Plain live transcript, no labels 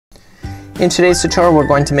In today's tutorial we're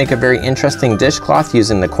going to make a very interesting dishcloth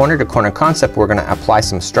using the corner to corner concept. We're going to apply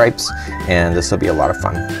some stripes and this will be a lot of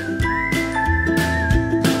fun.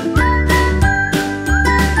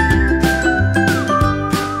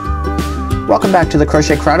 Welcome back to the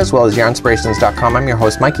Crochet Crowd as well as Yarnspirations.com. I'm your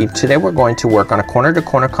host Mikey. Today we're going to work on a corner to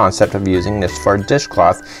corner concept of using this for a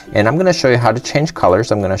dishcloth, and I'm going to show you how to change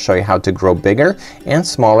colors. I'm going to show you how to grow bigger and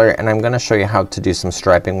smaller, and I'm going to show you how to do some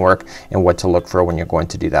striping work and what to look for when you're going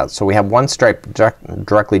to do that. So we have one stripe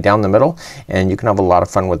directly down the middle, and you can have a lot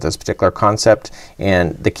of fun with this particular concept,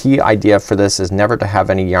 and the key idea for this is never to have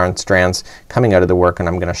any yarn strands coming out of the work, and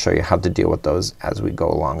I'm going to show you how to deal with those as we go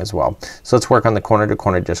along as well. So let's work on the corner to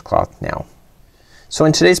corner dishcloth now. So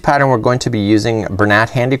in today's pattern we're going to be using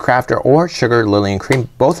Bernat Handicrafter or Sugar Lily and Cream.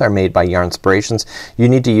 Both are made by Yarnspirations. You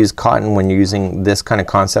need to use cotton when you're using this kind of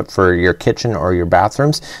concept for your kitchen or your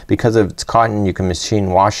bathrooms. Because of its cotton you can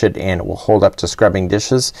machine wash it and it will hold up to scrubbing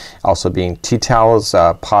dishes. Also being tea towels,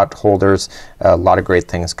 pot holders, a lot of great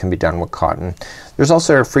things can be done with cotton. There's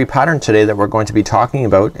also a free pattern today that we're going to be talking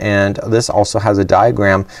about, and this also has a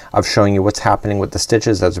diagram of showing you what's happening with the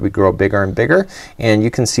stitches as we grow bigger and bigger, and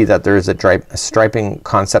you can see that there is a striping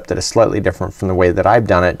concept that is slightly different from the way that I've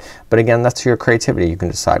done it, but again that's your creativity. You can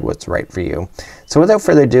decide what's right for you. So without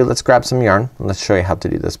further ado, let's grab some yarn and let's show you how to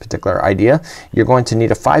do this particular idea. You're going to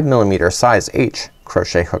need a 5mm size H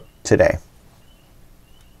crochet hook today.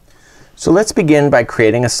 So let's begin by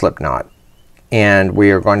creating a slip knot. And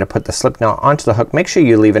we are going to put the slip knot onto the hook. Make sure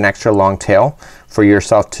you leave an extra long tail for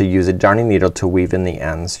yourself to use a darning needle to weave in the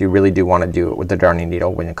ends. You really do want to do it with the darning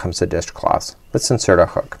needle when it comes to dishcloths. Let's insert our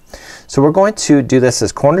hook. So we're going to do this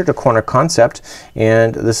as corner to corner concept,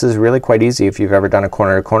 and this is really quite easy. If you've ever done a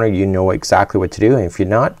corner to corner you know exactly what to do, and if you're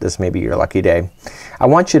not, this may be your lucky day. I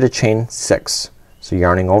want you to chain 6. So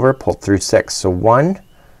yarning over, pull through 6. So 1,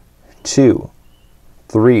 2,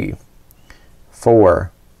 3,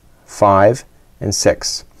 4, 5, and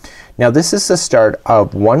 6. Now this is the start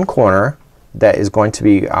of one corner that is going to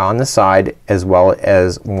be on the side as well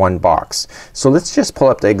as one box. So let's just pull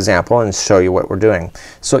up the example and show you what we're doing.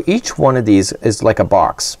 So each one of these is like a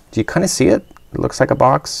box. Do you kind of see it? It looks like a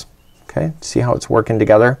box. Okay, see how it's working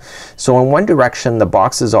together? So in one direction the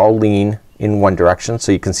boxes all lean in one direction,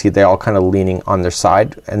 so you can see they're all kind of leaning on their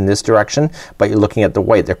side in this direction, but you're looking at the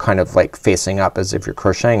white, they're kind of like facing up as if you're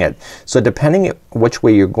crocheting it. So depending which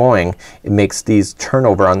way you're going, it makes these turn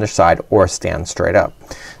over on their side or stand straight up.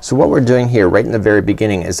 So what we're doing here right in the very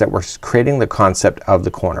beginning is that we're creating the concept of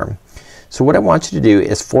the corner. So what I want you to do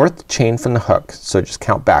is 4th chain from the hook. So just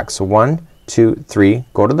count back. So 1, 2, 3,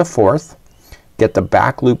 go to the 4th, get the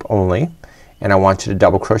back loop only, and I want you to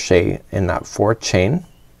double crochet in that 4th chain.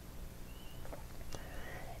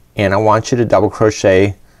 And I want you to double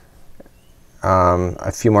crochet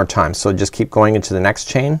a few more times. So just keep going into the next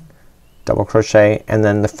chain, double crochet, and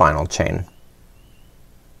then the final chain.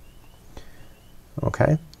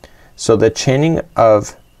 Okay, so the chaining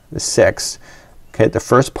of the 6, okay, the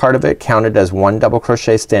first part of it counted as 1 double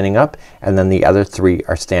crochet standing up, and then the other 3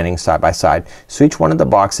 are standing side by side. So each one of the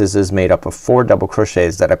boxes is made up of 4 double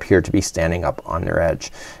crochets that appear to be standing up on their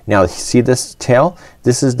edge. Now see this tail?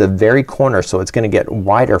 This is the very corner, so it's gonna get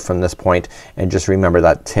wider from this point, and just remember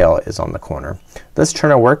that tail is on the corner. Let's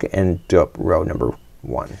turn our work and do up row number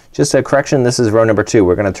 1. Just a correction, this is row number 2.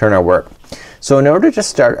 We're gonna turn our work. So in order to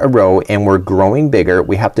start a row and we're growing bigger,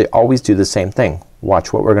 we have to always do the same thing.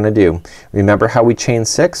 Watch what we're gonna do. Remember how we chain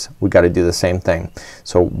 6? We gotta do the same thing.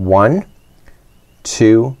 So 1,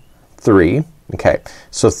 2, 3. Okay,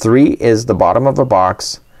 so 3 is the bottom of a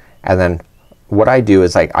box, and then what I do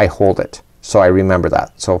is I hold it. So I remember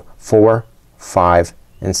that. So 4, 5,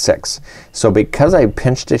 and 6. So because I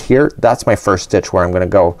pinched it here, that's my first stitch where I'm gonna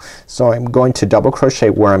go. So I'm going to double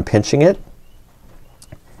crochet where I'm pinching it.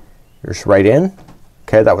 Just right in.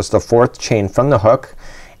 Okay, that was the 4th chain from the hook,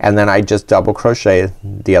 and then I just double crochet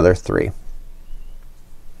the other 3.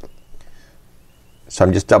 So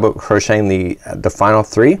I'm just double crocheting the final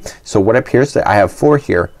 3. So what appears that I have 4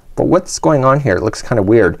 here, but what's going on here? It looks kind of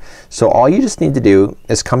weird. So all you just need to do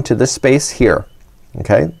is come to this space here.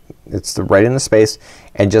 Okay, it's right in the space,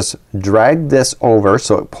 and just drag this over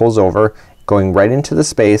so it pulls over, going right into the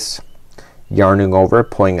space, yarning over,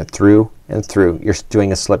 pulling it through and through. You're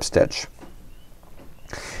doing a slip stitch.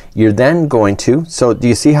 You're then going to, so do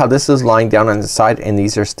you see how this is lying down on the side and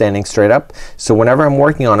these are standing straight up? So whenever I'm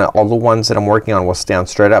working on it, all the ones that I'm working on will stand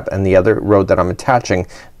straight up, and the other row that I'm attaching,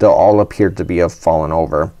 they'll all appear to be fallen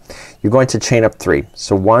over. You're going to chain up 3.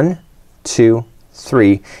 So 1, 2,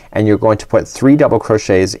 3, and you're going to put 3 double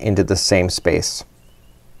crochets into the same space.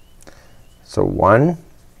 So 1,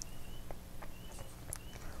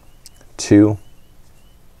 2,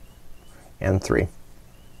 and 3,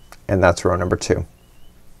 and that's row number 2. Do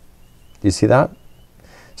you see that?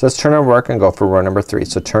 So let's turn our work and go for row number 3.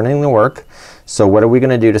 So turning the work, so what are we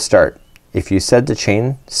gonna do to start? If you said to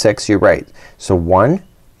chain 6, you're right. So 1,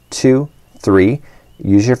 2, 3,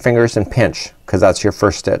 use your fingers and pinch because that's your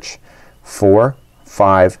first stitch. 4,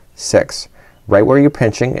 5, 6. Right where you're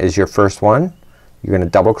pinching is your first one. You're gonna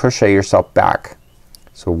double crochet yourself back.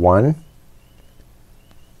 So 1,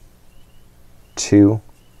 2,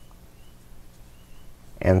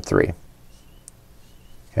 and 3.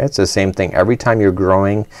 Okay, it's the same thing every time you're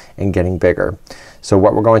growing and getting bigger. So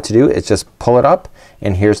what we're going to do is just pull it up,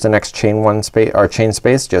 and here's the next chain one space or chain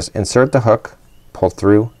space. Just insert the hook, pull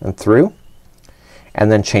through and through, and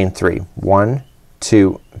then chain 3. 1,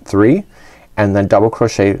 2, 3, and then double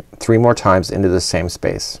crochet 3 more times into the same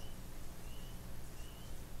space.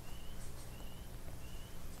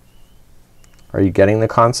 Are you getting the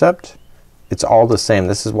concept? It's all the same.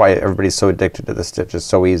 This is why everybody's so addicted to the stitch. It's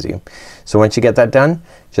so easy. So once you get that done,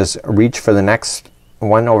 just reach for the next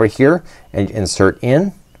one over here and insert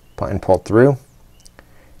in and pull through,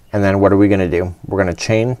 and then what are we gonna do? We're gonna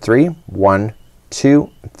chain 3. 1, 2,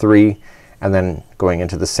 3, and then going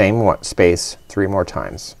into the same space 3 more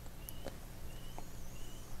times.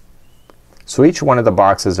 So each one of the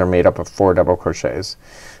boxes are made up of 4 double crochets.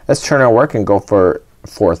 Let's turn our work and go for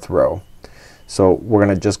 4th row. So we're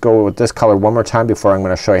gonna just go with this color one more time before I'm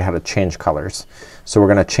gonna show you how to change colors. So we're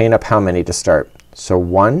gonna chain up how many to start? So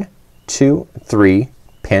 1, 2, 3,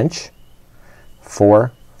 pinch,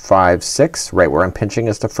 4, 5, 6. Right where I'm pinching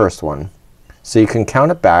is the first one. So you can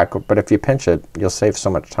count it back, but if you pinch it, you'll save so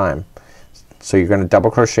much time. So you're gonna double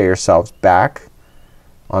crochet yourselves back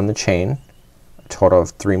on the chain, a total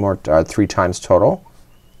of 3 times total,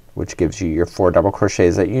 which gives you your 4 double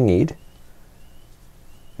crochets that you need,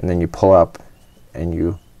 and then you pull up and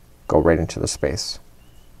you go right into the space.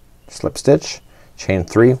 Slip stitch, chain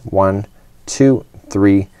 3, 1, 2,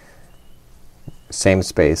 3, same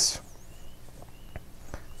space,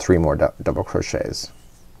 3 more double crochets.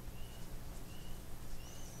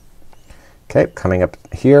 Okay, coming up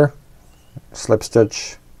here, slip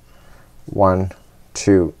stitch, 1,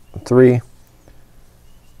 2, 3,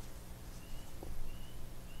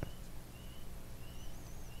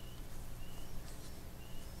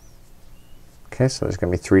 okay, so there's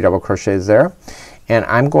gonna be 3 double crochets there, and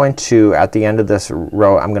I'm going to, at the end of this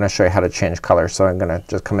row, I'm gonna show you how to change color. So I'm gonna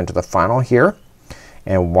just come into the final here,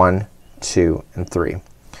 and 1, 2, and 3,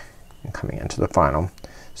 and coming into the final.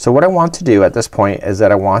 So what I want to do at this point is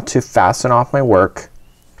that I want to fasten off my work,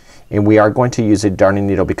 and we are going to use a darning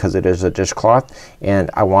needle because it is a dishcloth, and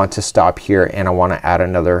I want to stop here and I want to add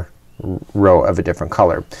another row of a different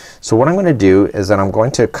color. So what I'm gonna do is that I'm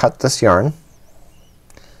going to cut this yarn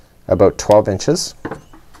about 12 inches,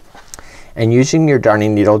 and using your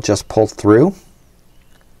darning needle just pull through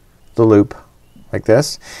the loop like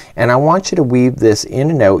this, and I want you to weave this in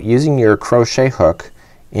and out using your crochet hook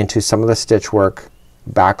into some of the stitch work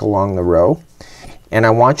back along the row, and I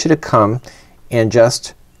want you to come and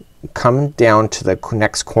just come down to the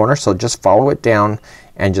next corner. So just follow it down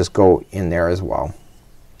and just go in there as well.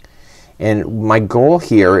 And my goal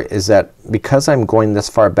here is that because I'm going this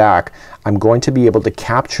far back, I'm going to be able to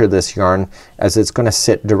capture this yarn as it's gonna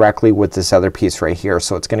sit directly with this other piece right here.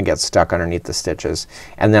 So it's gonna get stuck underneath the stitches.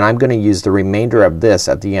 And then I'm gonna use the remainder of this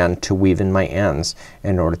at the end to weave in my ends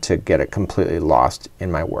in order to get it completely lost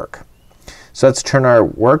in my work. So let's turn our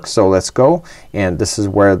work. So let's go, and this is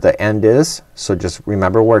where the end is. So just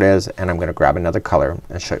remember where it is, and I'm gonna grab another color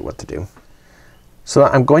and show you what to do. So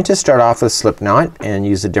I'm going to start off with slip knot and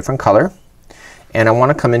use a different color, and I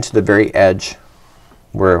want to come into the very edge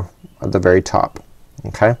where at the very top.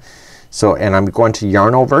 Okay, so and I'm going to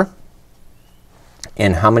yarn over,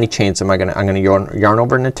 and how many chains am I gonna, I'm gonna yarn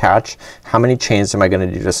over and attach. How many chains am I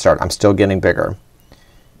gonna do to start? I'm still getting bigger.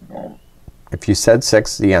 If you said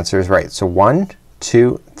 6, the answer is right. So 1,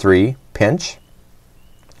 2, 3, pinch,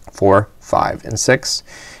 4, 5, and 6,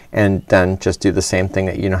 and then just do the same thing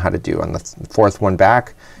that you know how to do on the 4th one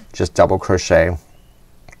back. Just double crochet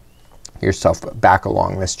yourself back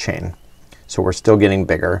along this chain. So we're still getting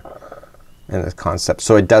bigger in this concept.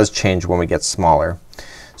 So it does change when we get smaller.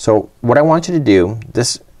 So what I want you to do,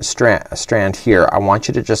 this strand here, I want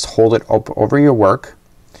you to just hold it over your work,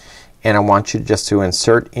 and I want you just to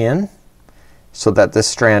insert in so that this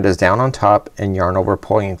strand is down on top and yarn over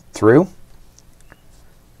pulling through.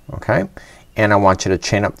 Okay, and I want you to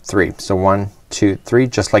chain up 3. So 1, 2, 3,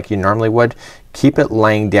 just like you normally would. Keep it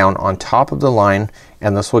laying down on top of the line,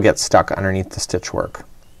 and this will get stuck underneath the stitch work.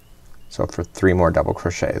 So for 3 more double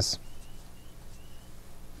crochets.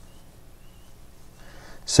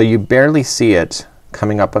 So you barely see it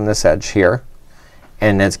coming up on this edge here,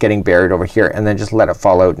 and it's getting buried over here, and then just let it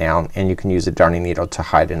fall out now, and you can use a darning needle to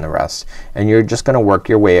hide in the rest. And you're just gonna work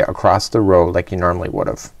your way across the row like you normally would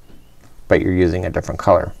have, but you're using a different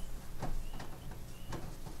color.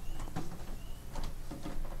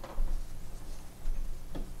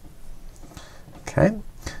 Okay,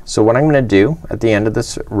 so what I'm gonna do at the end of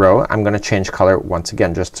this row, I'm gonna change color once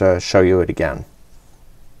again just to show you it again.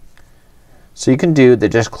 So you can do the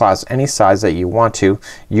dishcloths any size that you want to.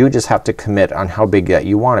 You just have to commit on how big that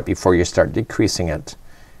you want it before you start decreasing it.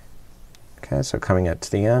 Okay, so coming up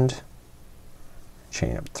to the end,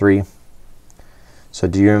 chain up 3. So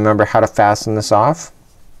do you remember how to fasten this off?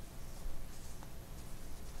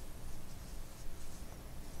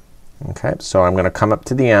 Okay, so I'm gonna come up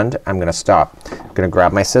to the end, I'm gonna stop. I'm gonna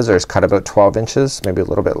grab my scissors, cut about 12 inches, maybe a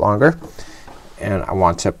little bit longer, and I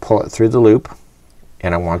want to pull it through the loop,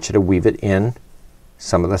 and I want you to weave it in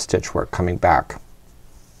some of the stitch work coming back.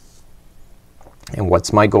 And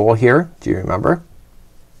what's my goal here? Do you remember?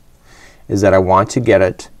 Is that I want to get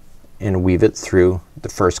it and weave it through the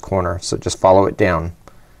first corner. So just follow it down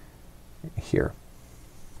here,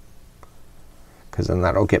 because then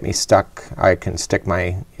that'll get me stuck. I can stick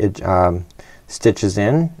my stitches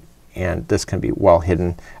in, and this can be well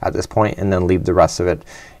hidden at this point, and then leave the rest of it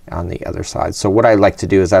on the other side. So what I like to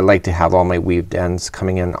do is I like to have all my weaved ends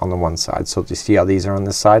coming in on the one side. So do you see how these are on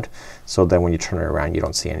this side? So then when you turn it around you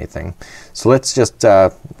don't see anything. So let's just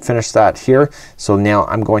finish that here. So now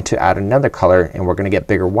I'm going to add another color, and we're gonna get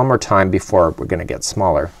bigger one more time before we're gonna get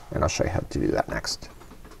smaller, and I'll show you how to do that next.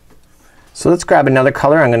 So let's grab another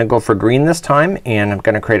color. I'm gonna go for green this time, and I'm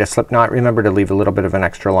gonna create a slip knot. Remember to leave a little bit of an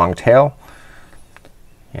extra long tail,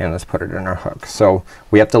 and let's put it in our hook. So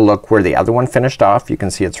we have to look where the other one finished off. You can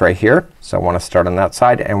see it's right here. So I want to start on that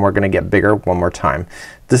side, and we're gonna get bigger one more time.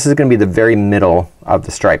 This is gonna be the very middle of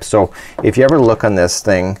the stripe. So if you ever look on this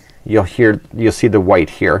thing, you'll see the white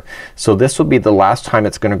here. So this will be the last time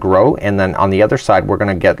it's gonna grow, and then on the other side we're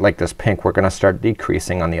gonna get like this pink. We're gonna start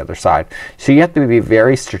decreasing on the other side. So you have to be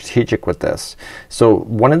very strategic with this. So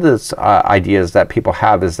one of the ideas that people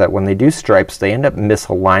have is that when they do stripes they end up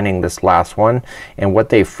misaligning this last one, and what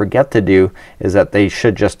they forget to do is that they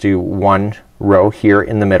should just do one row here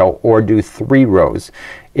in the middle, or do 3 rows.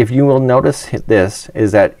 If you will notice this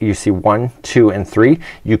is that you see 1, 2, and 3.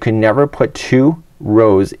 You can never put 2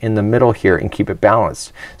 rows in the middle here and keep it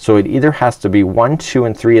balanced. So it either has to be 1, 2,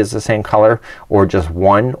 and 3 is the same color, or just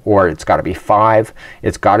 1, or it's gotta be 5.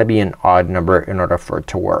 It's gotta be an odd number in order for it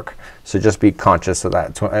to work. So just be conscious of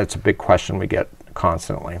that. It's a big question we get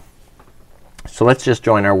constantly. So let's just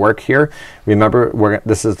join our work here. Remember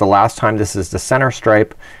this is the last time. This is the center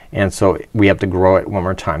stripe, and so we have to grow it one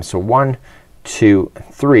more time. So 1, 2,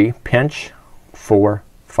 3, pinch, 4,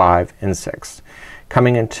 5, and 6.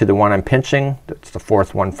 Coming into the one I'm pinching, that's the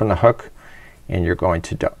 4th one from the hook, and you're going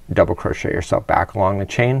to double crochet yourself back along the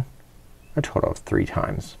chain a total of 3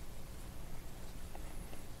 times.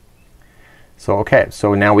 So okay,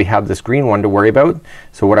 so now we have this green one to worry about.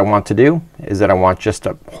 So what I want to do is that I want just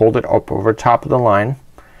to hold it up over top of the line,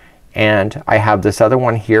 and I have this other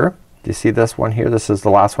one here. Do you see this one here? This is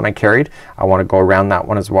the last one I carried. I want to go around that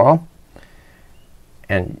one as well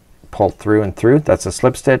and pull through and through. That's a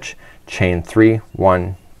slip stitch, chain 3,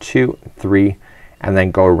 1, 2, 3, and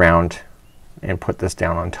then go around and put this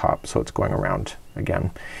down on top so it's going around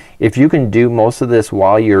again. If you can do most of this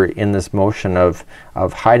while you're in this motion of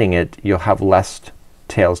hiding it, you'll have less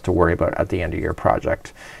tails to worry about at the end of your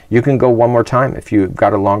project. You can go one more time. If you've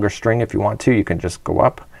got a longer string, if you want to, you can just go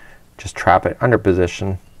up, just trap it under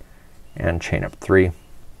position, and chain up 3,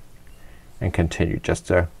 and continue just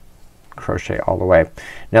to crochet all the way.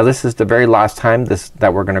 Now this is the very last time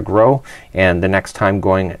that we're gonna grow, and the next time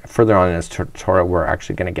going further on in this tutorial we're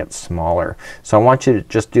actually gonna get smaller. So I want you to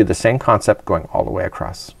just do the same concept going all the way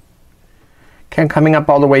across. Okay, I'm coming up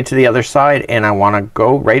all the way to the other side, and I want to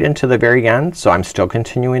go right into the very end. So I'm still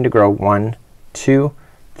continuing to grow 1, 2,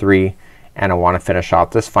 3, and I want to finish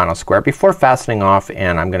off this final square before fastening off,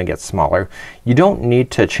 and I'm gonna get smaller. You don't need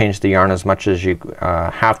to change the yarn as much as you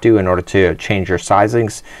have to in order to change your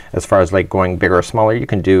sizings as far as like going bigger or smaller. You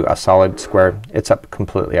can do a solid square. It's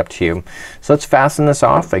completely up to you. So let's fasten this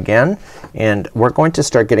off again, and we're going to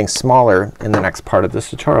start getting smaller in the next part of this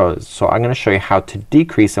tutorial. So I'm gonna show you how to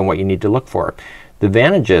decrease and what you need to look for. The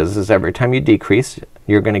advantage is every time you decrease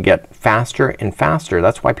you're gonna get faster and faster.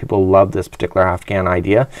 That's why people love this particular Afghan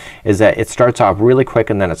idea, is that it starts off really quick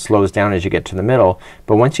and then it slows down as you get to the middle.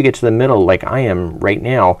 But once you get to the middle like I am right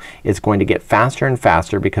now, it's going to get faster and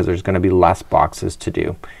faster because there's gonna be less boxes to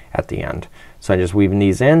do at the end. So I'm just weaving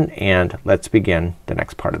these in, and let's begin the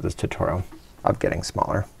next part of this tutorial of getting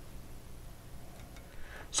smaller.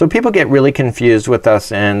 So people get really confused with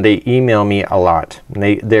us and they email me a lot.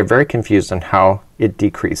 And they're very confused on how it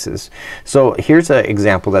decreases. So here's an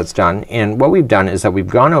example that's done, and what we've done is that we've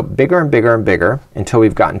gone out bigger and bigger and bigger until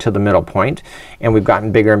we've gotten to the middle point, and we've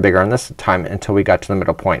gotten bigger and bigger on this time until we got to the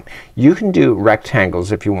middle point. You can do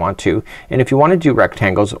rectangles if you want to, and if you want to do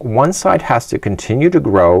rectangles, one side has to continue to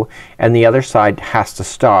grow and the other side has to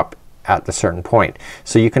stop at the certain point.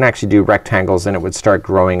 So you can actually do rectangles and it would start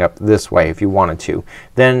growing up this way if you wanted to.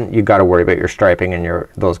 Then you got to worry about your striping and your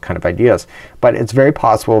those kind of ideas. But it's very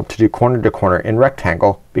possible to do corner to corner in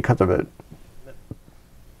rectangle because of it.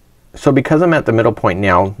 So because I'm at the middle point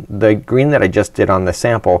now, the green that I just did on the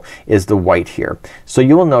sample is the white here. So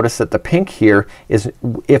you will notice that the pink here is,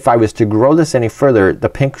 if I was to grow this any further, the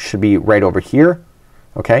pink should be right over here,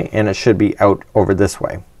 okay, and it should be out over this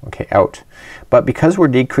way, okay, out. But because we're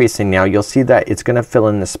decreasing now, you'll see that it's gonna fill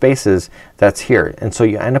in the spaces that's here, and so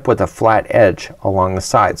you end up with a flat edge along the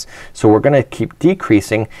sides. So we're gonna keep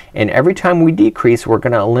decreasing, and every time we decrease we're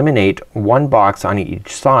gonna eliminate one box on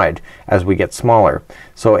each side as we get smaller.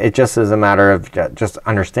 So it just is a matter of just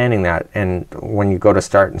understanding that, and when you go to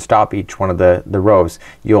start and stop each one of the rows,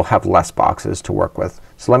 you'll have less boxes to work with.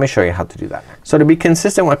 So let me show you how to do that. So to be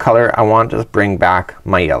consistent with color, I want to bring back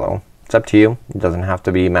my yellow. It's up to you. It doesn't have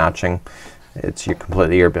to be matching. It's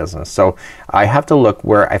completely your business. So I have to look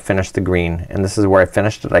where I finished the green, and this is where I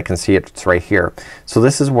finished it. I can see it's right here. So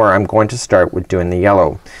this is where I'm going to start with doing the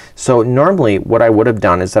yellow. So normally what I would have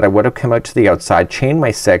done is that I would have come out to the outside, chained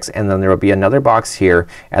my 6, and then there would be another box here,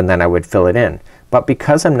 and then I would fill it in. But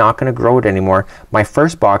because I'm not gonna grow it anymore, my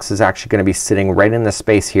first box is actually gonna be sitting right in the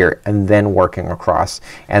space here and then working across.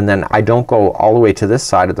 And then I don't go all the way to this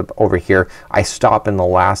side of the over here. I stop in the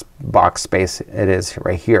last box space it is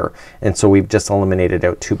right here. And so we've just eliminated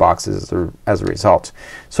out 2 boxes as a result.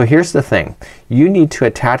 So here's the thing. You need to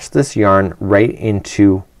attach this yarn right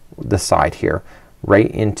into the side here,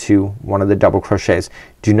 right into one of the double crochets.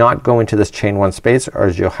 Do not go into this chain 1 space or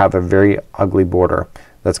you'll have a very ugly border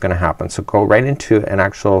that's gonna happen. So go right into an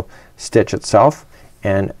actual stitch itself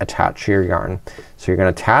and attach your yarn. So you're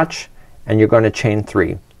gonna attach and you're going to chain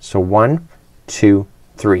 3. So 1, 2,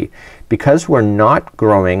 3. Because we're not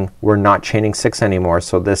growing, we're not chaining 6 anymore,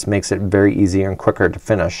 so this makes it very easy and quicker to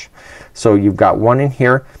finish. So you've got 1 in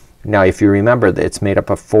here. Now if you remember that it's made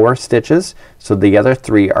up of 4 stitches, so the other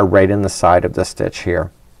 3 are right in the side of the stitch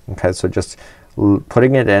here. Okay, so just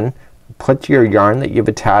putting it in, put your yarn that you've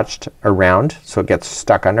attached around so it gets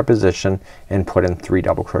stuck under position, and put in 3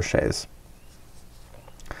 double crochets.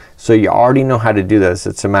 So you already know how to do this.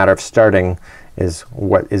 It's a matter of starting is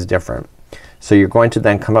what is different. So you're going to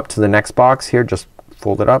then come up to the next box here, just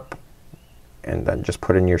fold it up and then just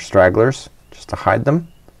put in your stragglers just to hide them.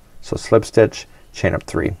 So slip stitch, chain up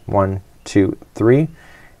 3, 1, 2, 3,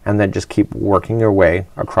 and then just keep working your way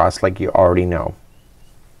across like you already know.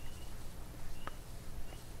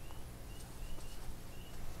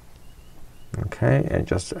 Okay, and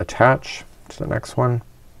just attach to the next one.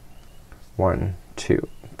 1, 2,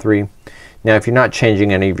 3. Now if you're not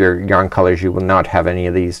changing any of your yarn colors, you will not have any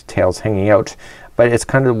of these tails hanging out, but it's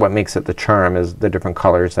kind of what makes it the charm, is the different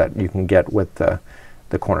colors that you can get with the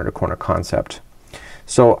corner to corner concept.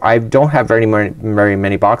 So I don't have very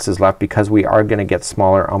many boxes left because we are gonna get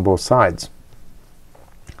smaller on both sides.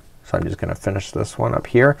 So I'm just gonna finish this one up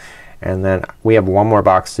here, and then we have 1 more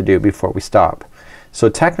box to do before we stop. So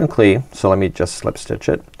technically, so let me just slip stitch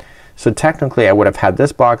it. So technically I would have had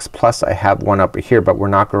this box plus I have 1 up here, but we're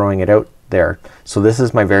not growing it out there. So this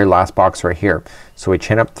is my very last box right here. So we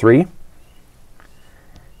chain up 3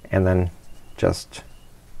 and then just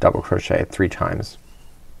double crochet 3 times.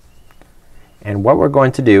 And what we're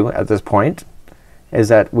going to do at this point is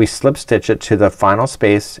that we slip stitch it to the final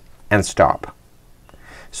space and stop.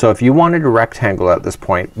 So if you wanted a rectangle at this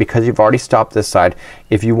point, because you've already stopped this side,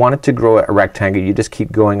 if you wanted to grow a rectangle, you just keep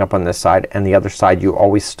going up on this side, and the other side you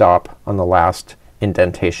always stop on the last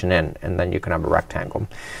indentation in, and then you can have a rectangle.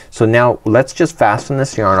 So now let's just fasten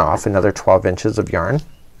this yarn off, another 12 inches of yarn,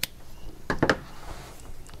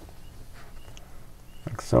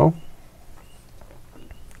 like so.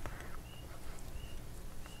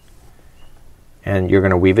 And you're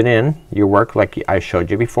gonna weave it in your work like I showed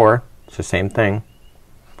you before. It's the same thing.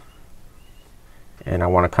 And I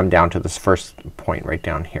want to come down to this first point right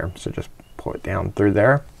down here. So just pull it down through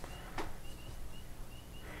there.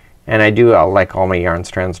 And I do like all my yarn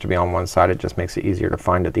strands to be on one side. It just makes it easier to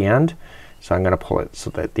find at the end. So I'm gonna pull it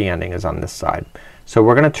so that the ending is on this side. So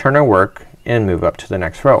we're gonna turn our work and move up to the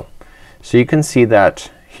next row. So you can see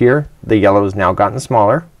that here the yellow has now gotten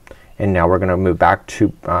smaller, and now we're gonna move back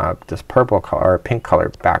to this purple color or pink color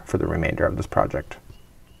back for the remainder of this project.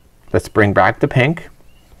 Let's bring back the pink.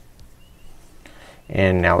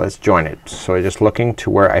 And now let's join it. So just looking to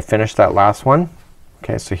where I finished that last one.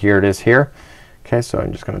 Okay, so here it is here. Okay, so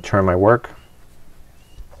I'm just gonna turn my work.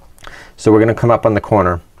 So we're gonna come up on the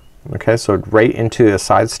corner. Okay, so right into a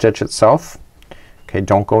side stitch itself. Okay,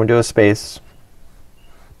 don't go into a space.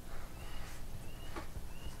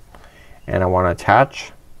 And I want to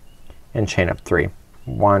attach and chain up 3.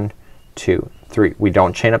 1, 2, 3. We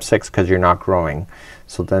don't chain up 6 because you're not growing.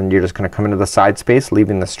 So then you're just gonna come into the side space,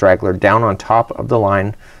 leaving the straggler down on top of the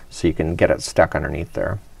line so you can get it stuck underneath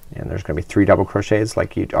there. And there's gonna be 3 double crochets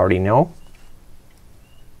like you already know.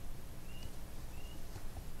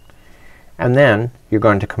 And then you're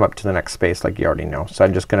going to come up to the next space like you already know. So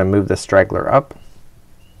I'm just gonna move the straggler up.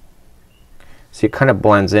 So it kind of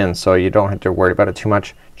blends in so you don't have to worry about it too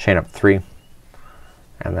much. Chain up 3.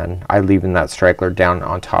 And then I leaving that straggler down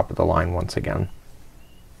on top of the line once again.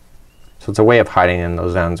 So it's a way of hiding in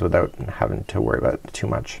those ends without having to worry about it too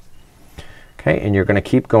much. Okay, and you're gonna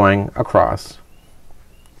keep going across.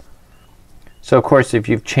 So of course if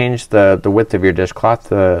you've changed the width of your dishcloth,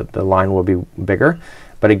 the line will be bigger.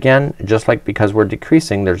 But again, just like because we're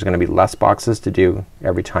decreasing, there's gonna be less boxes to do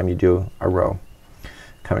every time you do a row.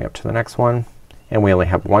 Coming up to the next one, and we only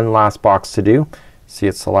have one last box to do. See,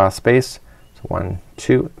 it's the last space. So 1,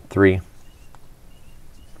 2, 3.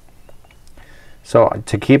 So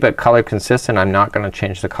to keep it color consistent, I'm not gonna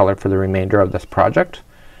change the color for the remainder of this project.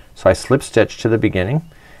 So I slip stitch to the beginning,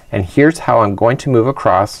 and here's how I'm going to move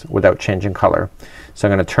across without changing color. So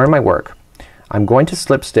I'm gonna turn my work. I'm going to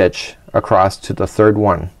slip stitch across to the 3rd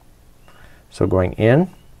one. So going in,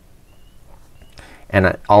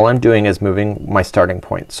 and all I'm doing is moving my starting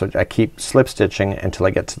point. So I keep slip stitching until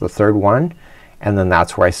I get to the 3rd one, and then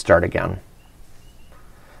that's where I start again.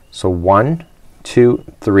 So 1, 2,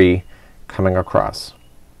 3, coming across.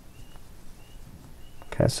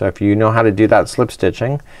 Okay, so if you know how to do that slip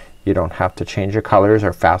stitching, you don't have to change your colors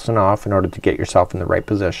or fasten off in order to get yourself in the right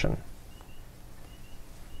position.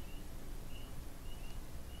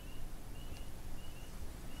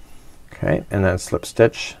 Okay, and then slip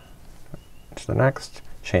stitch to the next,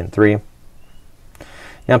 chain 3.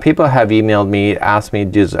 Now people have emailed me, asked me,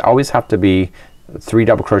 does it always have to be 3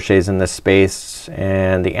 double crochets in this space?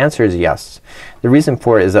 And the answer is yes. The reason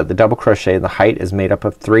for it is that the double crochet, the height is made up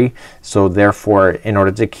of 3, so therefore in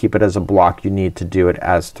order to keep it as a block you need to do it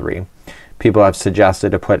as 3. People have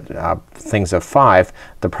suggested to put things of 5.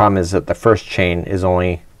 The problem is that the first chain is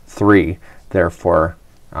only 3, therefore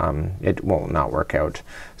it will not work out.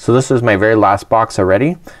 So this is my very last box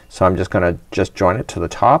already, so I'm just gonna join it to the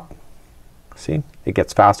top. See, it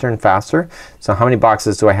gets faster and faster. So how many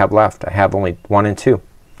boxes do I have left? I have only 1 and 2,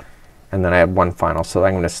 and then I have 1 final. So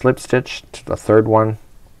I'm gonna slip stitch to the 3rd one.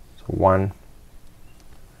 So 1,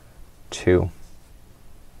 2,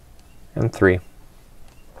 and 3.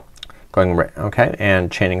 Going right, okay,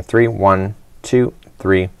 and chaining 3, 1, 2,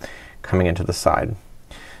 3, coming into the side.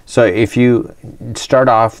 So if you start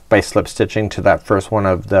off by slip stitching to that first one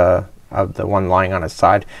of the one lying on its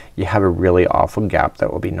side, you have a really awful gap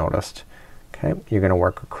that will be noticed. Okay, you're gonna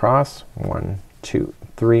work across 1, 2,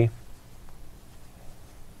 3.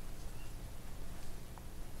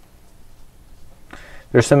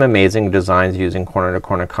 There's some amazing designs using corner to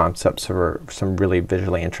corner concepts for some really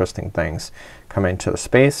visually interesting things. Come into the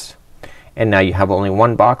space, and now you have only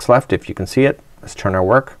 1 box left if you can see it. Let's turn our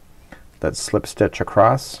work. Let's slip stitch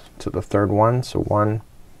across to the 3rd one. So 1,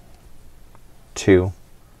 2,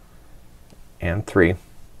 and 3.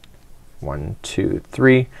 1, 2,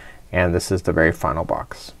 3, and this is the very final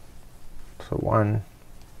box. So 1,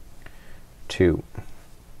 2,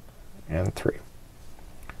 and 3.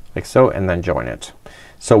 Like so, and then join it.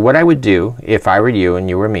 So what I would do if I were you and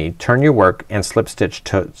you were me, turn your work and slip stitch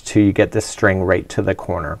till you get this string right to the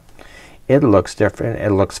corner. It looks different,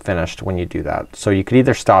 it looks finished when you do that. So you could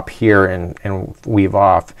either stop here and weave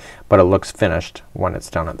off, but it looks finished when it's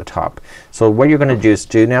done at the top. So what you're gonna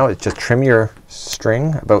do now is just trim your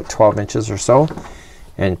string about 12 inches or so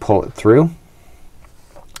and pull it through.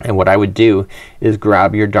 And what I would do is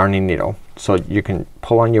grab your darning needle. So you can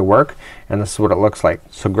pull on your work, and this is what it looks like.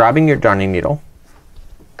 So grabbing your darning needle,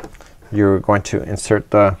 you're going to insert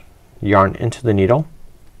the yarn into the needle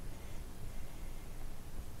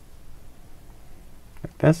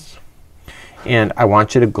like this, and I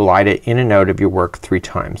want you to glide it in and out of your work 3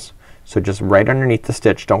 times. So just right underneath the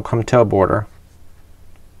stitch, don't come to a border.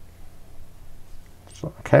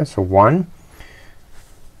 So, okay, so 1,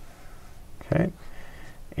 okay,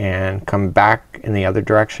 and come back in the other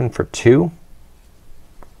direction for 2.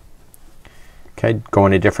 Okay, go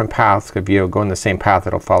in a different path. If you go in the same path,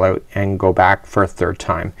 it'll fall out, and go back for a 3rd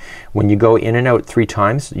time. When you go in and out 3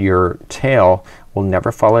 times, your tail will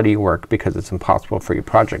never fall out of your work because it's impossible for your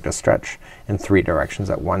project to stretch in 3 directions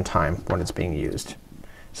at one time when it's being used.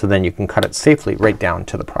 So then you can cut it safely right down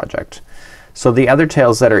to the project. So the other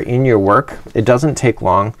tails that are in your work, it doesn't take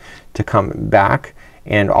long to come back,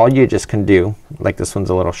 and all you just can do, like this one's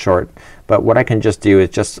a little short, but what I can just do is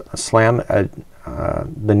just slam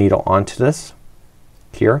the needle onto this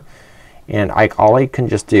here, and all I can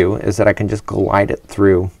just do is that I can just glide it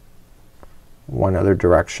through one other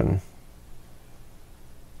direction.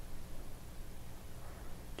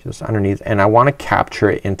 Just underneath, and I want to capture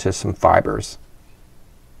it into some fibers.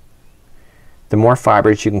 The more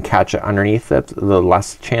fibers you can catch it underneath it, the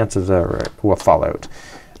less chances it will fall out.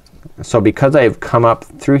 So because I've come up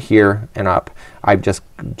through here and up, I've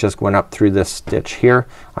just went up through this stitch here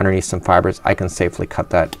underneath some fibers, I can safely cut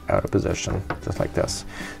that out of position just like this.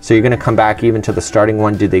 So you're gonna come back even to the starting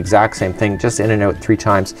one, do the exact same thing, just in and out 3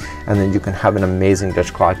 times, and then you can have an amazing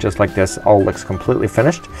dishcloth just like this. All looks completely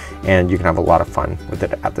finished, and you can have a lot of fun with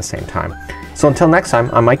it at the same time. So until next time,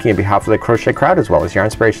 I'm Mikey on behalf of the Crochet Crowd as well as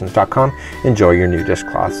Yarnspirations.com. Enjoy your new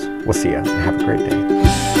dishcloths. We'll see you and have a great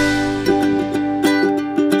day.